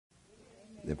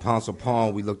The Apostle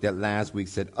Paul, we looked at last week,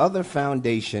 said, other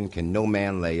foundation can no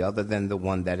man lay other than the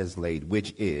one that is laid,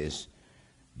 which is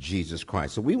Jesus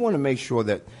Christ. So we want to make sure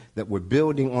that we're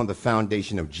building on the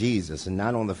foundation of Jesus and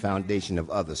not on the foundation of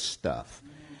other stuff.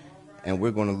 And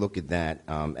we're going to look at that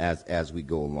as we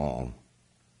go along,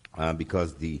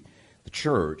 because the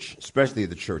church, especially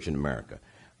the church in America,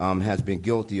 has been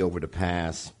guilty over the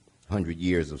past 100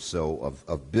 years or so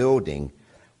of building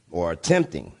or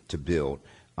attempting to build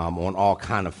on all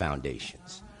kind of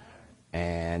foundations.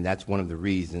 And that's one of the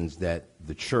reasons that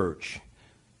the church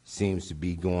seems to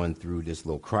be going through this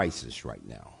little crisis right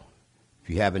now. If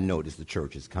you haven't noticed, the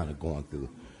church is kind of going through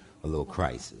a little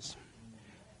crisis.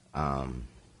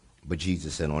 But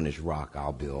Jesus said, on this rock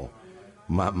I'll build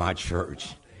my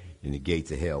church, and the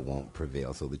gates of hell won't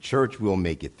prevail. So the church will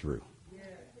make it through.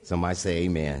 Somebody say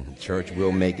amen. The church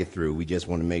will make it through. We just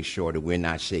want to make sure that we're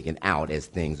not shaken out as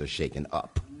things are shaken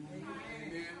up.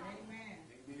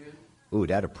 Ooh,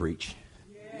 that'll preach.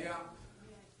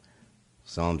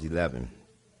 Psalms 11.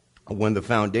 When the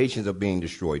foundations are being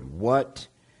destroyed, what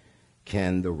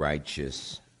can the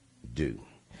righteous do?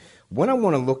 What I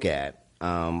want to look at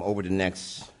over the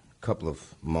next couple of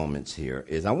moments here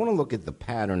is I want to look at the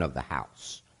pattern of the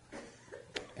house.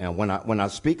 And when I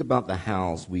speak about the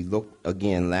house, we looked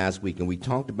again last week and we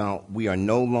talked about we are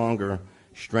no longer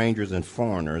strangers and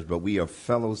foreigners, but we are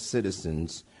fellow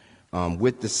citizens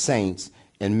with the saints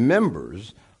and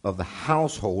members of the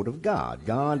household of God.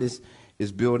 God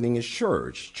is building his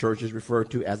church. Church is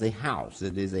referred to as a house.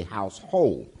 It is a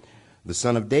household. The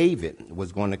son of David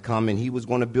was going to come and he was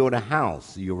going to build a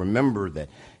house. You'll remember that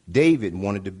David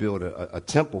wanted to build a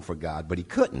temple for God, but he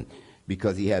couldn't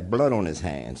because he had blood on his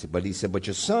hands. But he said, but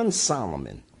your son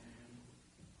Solomon,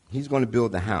 he's going to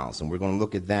build the house. And we're going to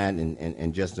look at that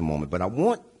in just a moment. But I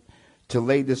want to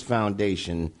lay this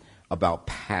foundation about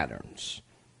patterns.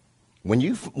 When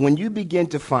you begin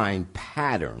to find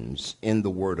patterns in the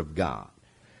Word of God,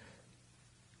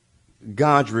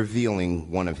 God's revealing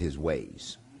one of his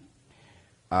ways.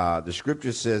 The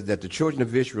scripture says that the children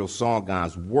of Israel saw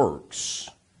God's works,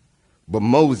 but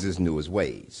Moses knew his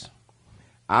ways.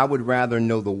 I would rather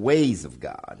know the ways of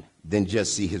God than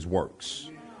just see his works,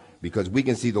 because we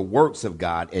can see the works of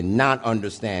God and not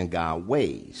understand God's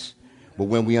ways. But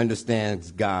when we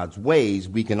understand God's ways,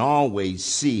 we can always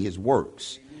see his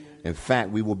works. In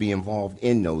fact, we will be involved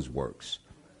in those works.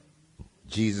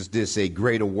 Jesus did say,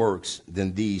 greater works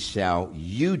than these shall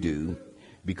you do,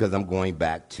 because I'm going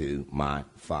back to my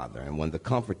Father. And when the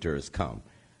comforters come,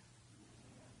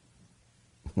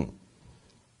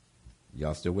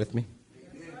 y'all still with me?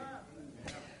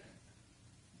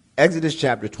 Exodus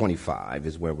chapter 25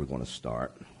 is where we're going to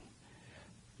start.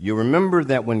 You remember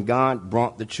that when God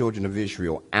brought the children of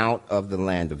Israel out of the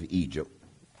land of Egypt,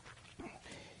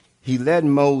 he led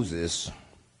Moses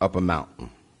up a mountain.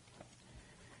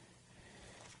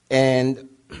 And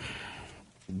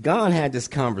God had this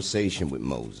conversation with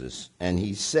Moses, and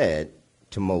he said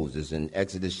to Moses in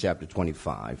Exodus chapter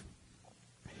 25,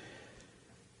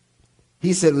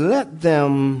 he said, let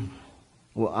them,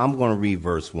 well, I'm going to read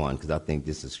verse 1 because I think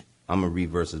I'm going to read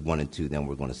verses 1 and 2, then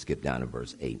we're going to skip down to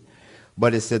verse 8.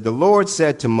 But it said, the Lord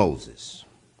said to Moses,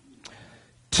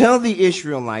 tell the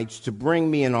Israelites to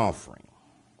bring me an offering.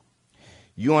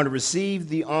 You are to receive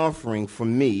the offering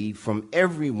from me from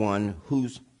everyone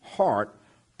whose heart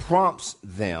prompts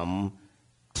them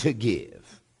to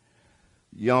give.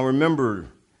 Y'all remember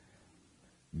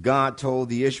God told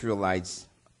the Israelites,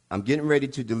 I'm getting ready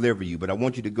to deliver you, but I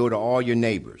want you to go to all your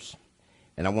neighbors,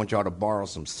 and I want y'all to borrow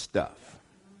some stuff.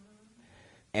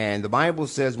 And the Bible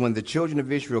says when the children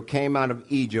of Israel came out of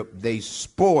Egypt, they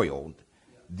spoiled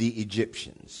the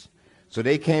Egyptians. So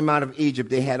they came out of Egypt,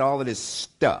 they had all of this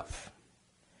stuff.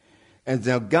 And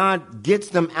so God gets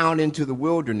them out into the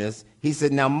wilderness. He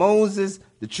said, now Moses,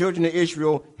 the children of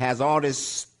Israel, has all this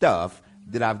stuff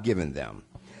that I've given them.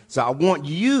 So I want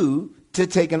you to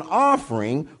take an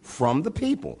offering from the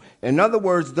people. In other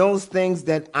words, those things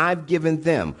that I've given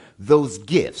them, those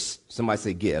gifts, somebody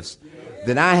say gifts,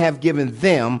 that I have given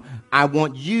them, I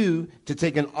want you to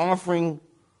take an offering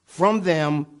from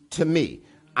them to me.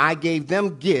 I gave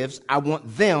them gifts. I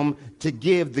want them to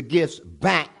give the gifts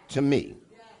back to me.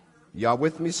 Y'all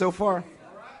with me so far?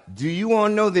 Do you all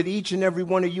know that each and every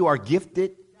one of you are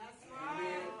gifted?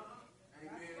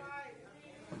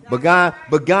 But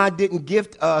God didn't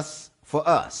gift us for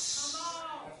us.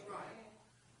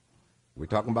 We're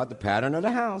talking about the pattern of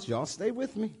the house. Y'all stay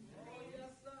with me.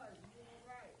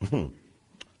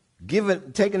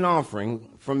 Take an offering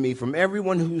from me, from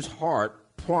everyone whose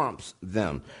heart prompts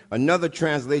them. Another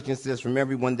translation says from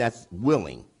everyone that's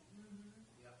willing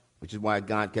which is why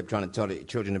God kept trying to tell the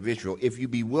children of Israel, if you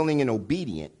be willing and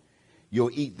obedient, you'll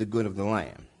eat the good of the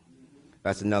land.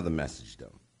 That's another message,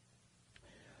 though.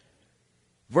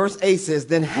 Verse 8 says,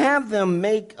 then have them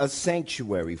make a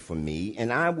sanctuary for me,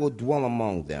 and I will dwell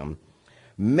among them.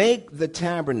 Make the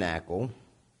tabernacle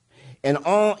and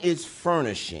all its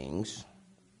furnishings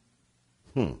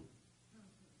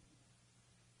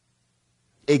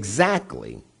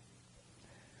exactly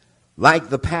like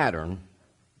the pattern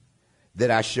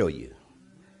that I show you.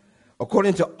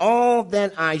 According to all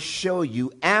that I show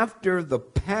you, after the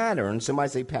pattern, somebody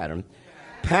say pattern,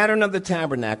 pattern of the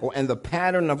tabernacle and the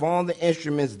pattern of all the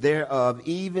instruments thereof,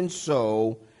 even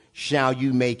so shall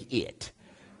you make it.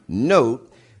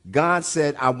 Note, God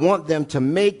said, I want them to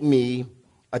make me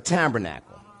a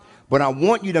tabernacle, but I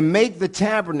want you to make the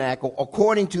tabernacle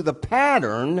according to the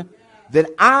pattern that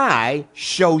I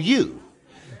show you.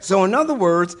 So in other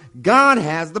words, God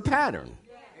has the pattern.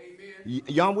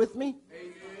 Y'all with me?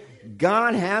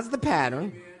 God has the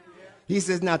pattern. He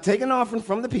says, now take an offering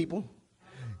from the people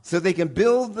so they can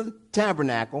build the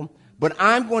tabernacle, but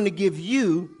I'm going to give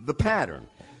you the pattern.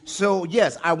 So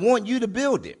yes, I want you to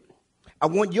build it. I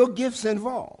want your gifts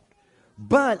involved,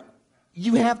 but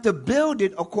you have to build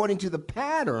it according to the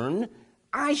pattern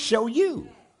I show you.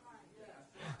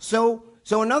 So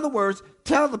in other words,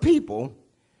 tell the people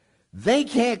they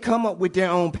can't come up with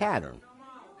their own pattern.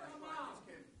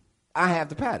 I have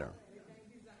the pattern.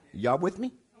 Y'all with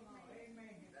me?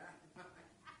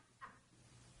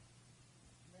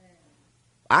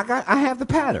 I have the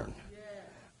pattern.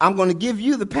 I'm going to give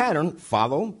you the pattern.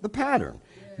 Follow the pattern.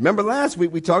 Remember last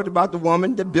week we talked about the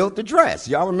woman that built the dress.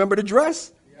 Y'all remember the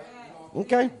dress?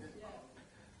 Okay.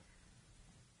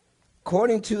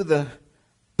 According to the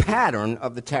pattern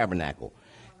of the tabernacle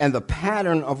and the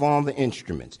pattern of all the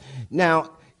instruments.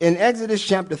 Now, in Exodus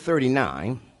chapter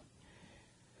 39,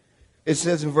 it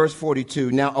says in verse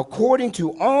 42, now according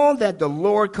to all that the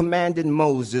Lord commanded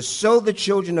Moses, so the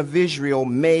children of Israel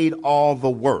made all the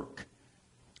work.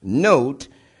 Note,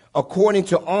 according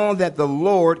to all that the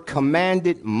Lord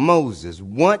commanded Moses.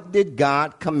 What did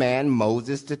God command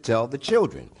Moses to tell the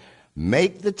children?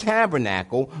 Make the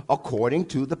tabernacle according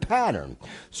to the pattern.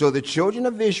 So the children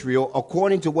of Israel,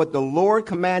 according to what the Lord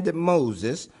commanded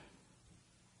Moses.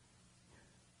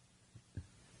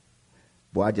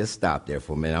 Boy, I just stopped there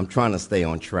for a minute. I'm trying to stay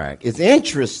on track. It's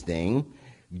interesting.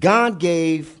 God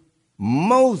gave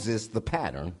Moses the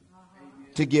pattern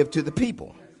to give to the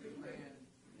people.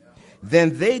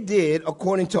 Then they did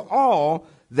according to all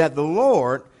that the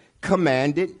Lord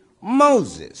commanded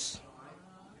Moses.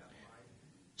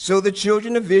 So the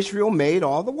children of Israel made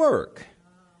all the work.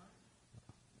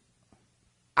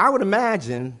 I would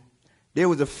imagine there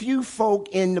was a few folk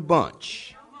in the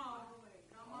bunch.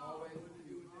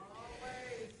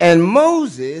 And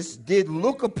Moses did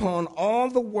look upon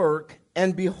all the work,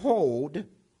 and behold,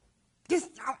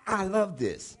 I love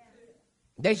this.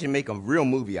 They should make a real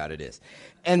movie out of this.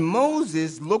 And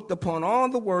Moses looked upon all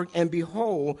the work, and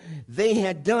behold, they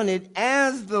had done it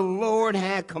as the Lord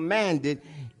had commanded.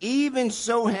 Even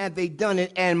so had they done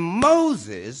it, and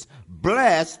Moses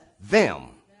blessed them.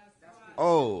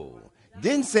 Oh,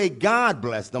 didn't say God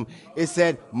blessed them. It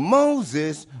said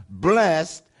Moses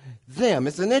blessed them.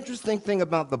 It's an interesting thing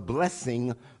about the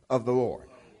blessing of the Lord.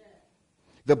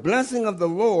 The blessing of the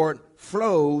Lord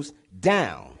flows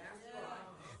down.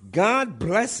 God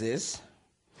blesses,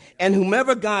 and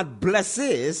whomever God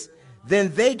blesses,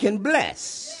 then they can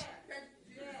bless.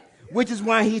 Which is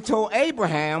why he told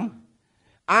Abraham,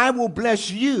 I will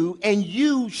bless you, and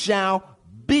you shall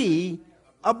be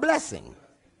a blessing.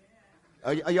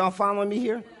 Are y'all following me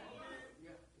here?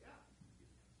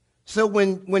 So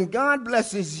when God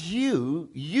blesses you,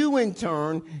 you in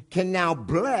turn can now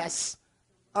bless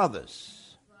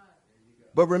others.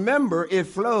 But remember, it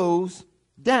flows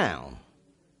down.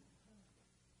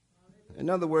 In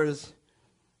other words,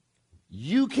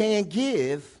 you can't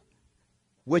give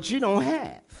what you don't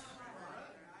have.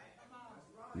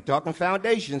 We're talking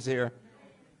foundations here.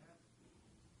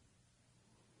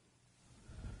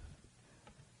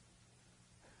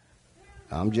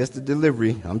 I'm just a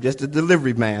delivery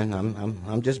man.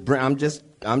 I'm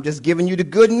just giving you the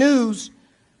good news.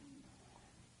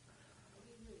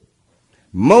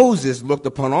 Moses looked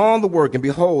upon all the work, and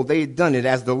behold, they had done it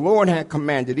as the Lord had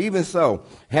commanded. Even so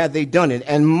had they done it,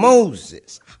 and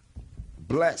Moses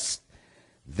blessed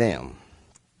them.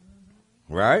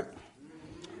 Right?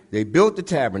 They built the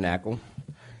tabernacle.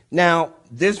 Now,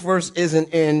 this verse isn't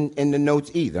in the notes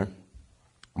either,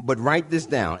 but write this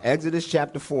down. Exodus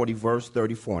chapter 40, verse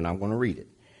 34, and I'm going to read it.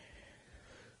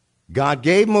 God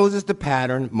gave Moses the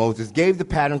pattern. Moses gave the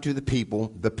pattern to the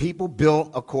people. The people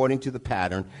built according to the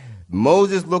pattern.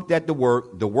 Moses looked at the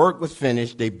work. The work was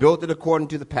finished. They built it according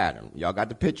to the pattern. Y'all got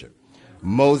the picture.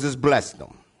 Moses blessed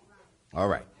them. All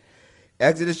right.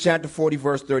 Exodus chapter 40,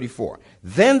 verse 34.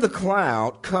 Then the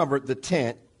cloud covered the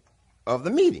tent of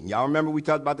the meeting. Y'all remember we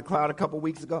talked about the cloud a couple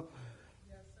weeks ago?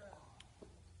 Yes, sir.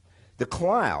 The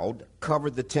cloud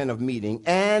covered the tent of meeting,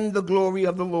 and the glory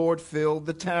of the Lord filled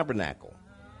the tabernacle.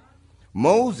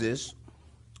 Moses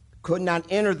could not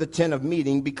enter the tent of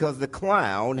meeting because the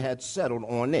cloud had settled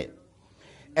on it,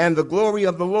 and the glory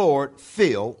of the Lord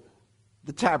filled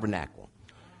the tabernacle.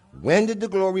 When did the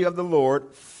glory of the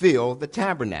Lord fill the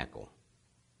tabernacle?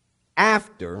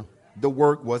 After the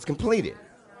work was completed.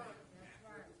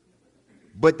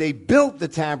 But they built the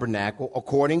tabernacle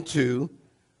according to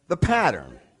the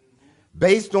pattern.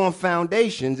 Based on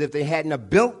foundations, if they hadn't have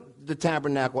built the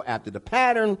tabernacle after the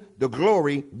pattern, the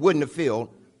glory wouldn't have filled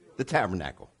the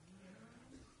tabernacle.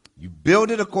 You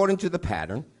build it according to the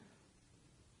pattern,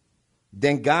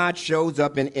 then God shows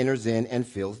up and enters in and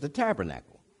fills the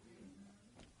tabernacle.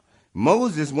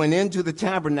 Moses went into the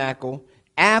tabernacle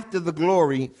after the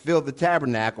glory filled the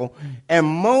tabernacle, and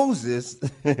Moses,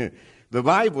 the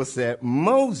Bible said,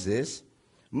 Moses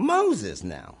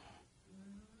now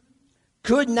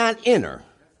could not enter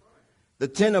the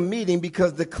tent of meeting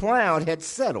because the cloud had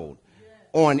settled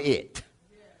on it.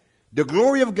 The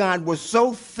glory of God was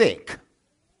so thick.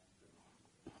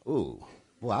 Ooh,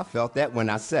 well, I felt that when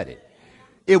I said it.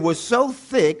 It was so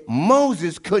thick,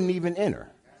 Moses couldn't even enter.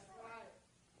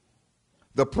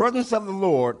 The presence of the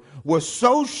Lord was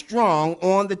so strong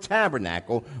on the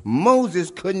tabernacle, Moses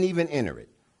couldn't even enter it.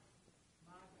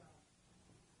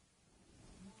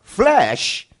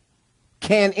 Flesh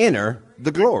can't enter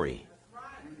the glory.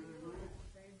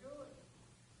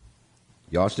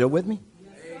 Y'all still with me?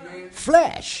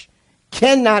 Flesh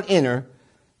cannot enter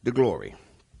the glory.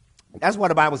 That's why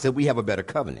the Bible said we have a better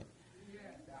covenant.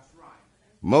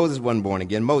 Moses wasn't born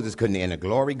again. Moses couldn't enter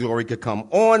glory. Glory could come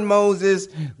on Moses.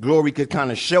 Glory could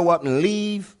kind of show up and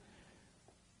leave.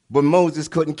 But Moses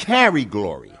couldn't carry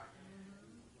glory.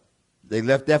 They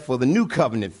left that for the new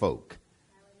covenant folk.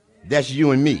 That's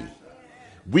you and me.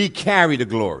 We carry the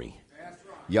glory.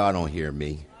 Y'all don't hear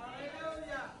me.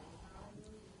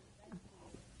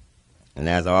 And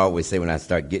as I always say when I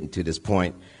start getting to this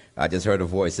point, I just heard a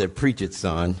voice say, "Preach it,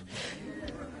 son."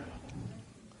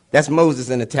 That's Moses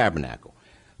in the tabernacle.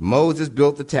 Moses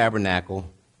built the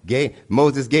tabernacle.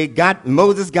 Moses got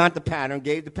the pattern,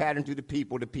 gave the pattern to the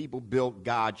people. The people built,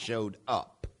 God showed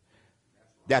up.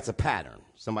 That's a pattern.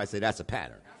 Somebody say that's a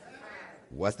pattern.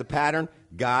 What's the pattern?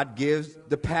 God gives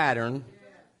the pattern.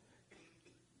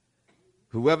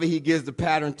 Whoever he gives the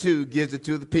pattern to gives it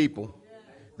to the people.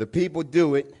 The people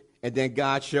do it, and then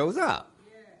God shows up.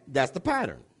 That's the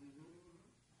pattern.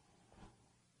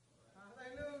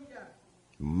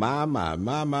 My.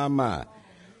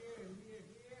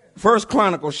 1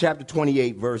 Chronicles chapter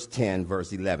 28, verse 10,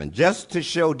 verse 11. Just to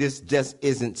show this just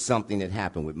isn't something that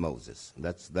happened with Moses.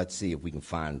 Let's see if we can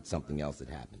find something else that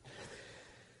happened.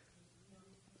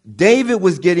 David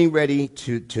was getting ready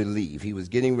to leave. He was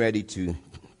getting ready to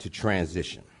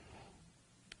transition.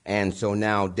 And so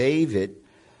now David,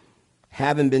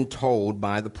 having been told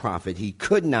by the prophet he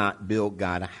could not build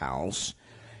God a house,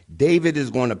 David is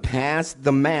going to pass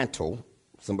the mantle.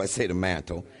 Somebody say the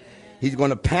mantle. He's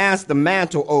going to pass the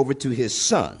mantle over to his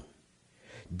son.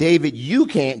 David, you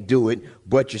can't do it,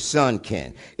 but your son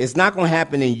can. It's not going to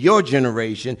happen in your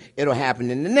generation. It'll happen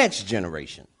in the next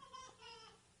generation.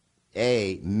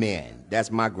 Amen. That's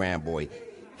my grandboy.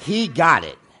 He got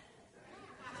it.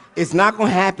 It's not going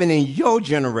to happen in your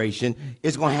generation.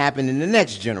 It's going to happen in the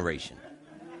next generation.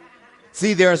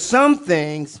 See, there are some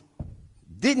things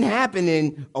didn't happen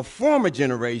in a former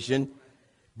generation,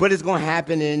 but it's going to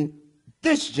happen in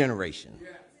this generation.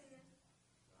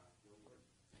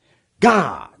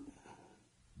 God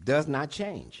does not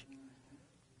change.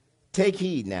 Take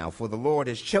heed now, for the Lord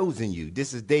has chosen you.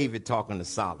 This is David talking to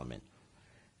Solomon.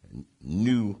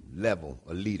 New level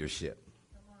of leadership.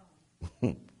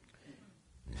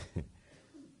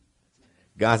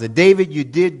 God said, David, you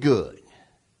did good.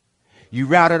 You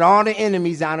routed all the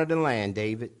enemies out of the land,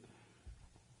 David.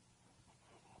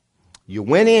 You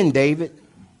went in, David.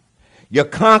 You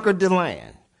conquered the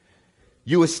land.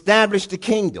 You established the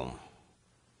kingdom.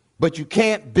 But you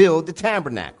can't build the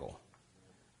tabernacle.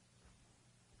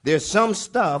 There's some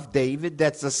stuff, David,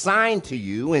 that's assigned to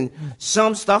you, and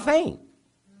some stuff ain't.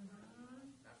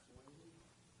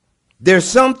 There's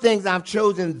some things I've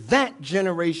chosen that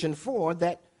generation for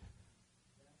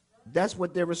that's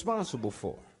what they're responsible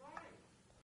for.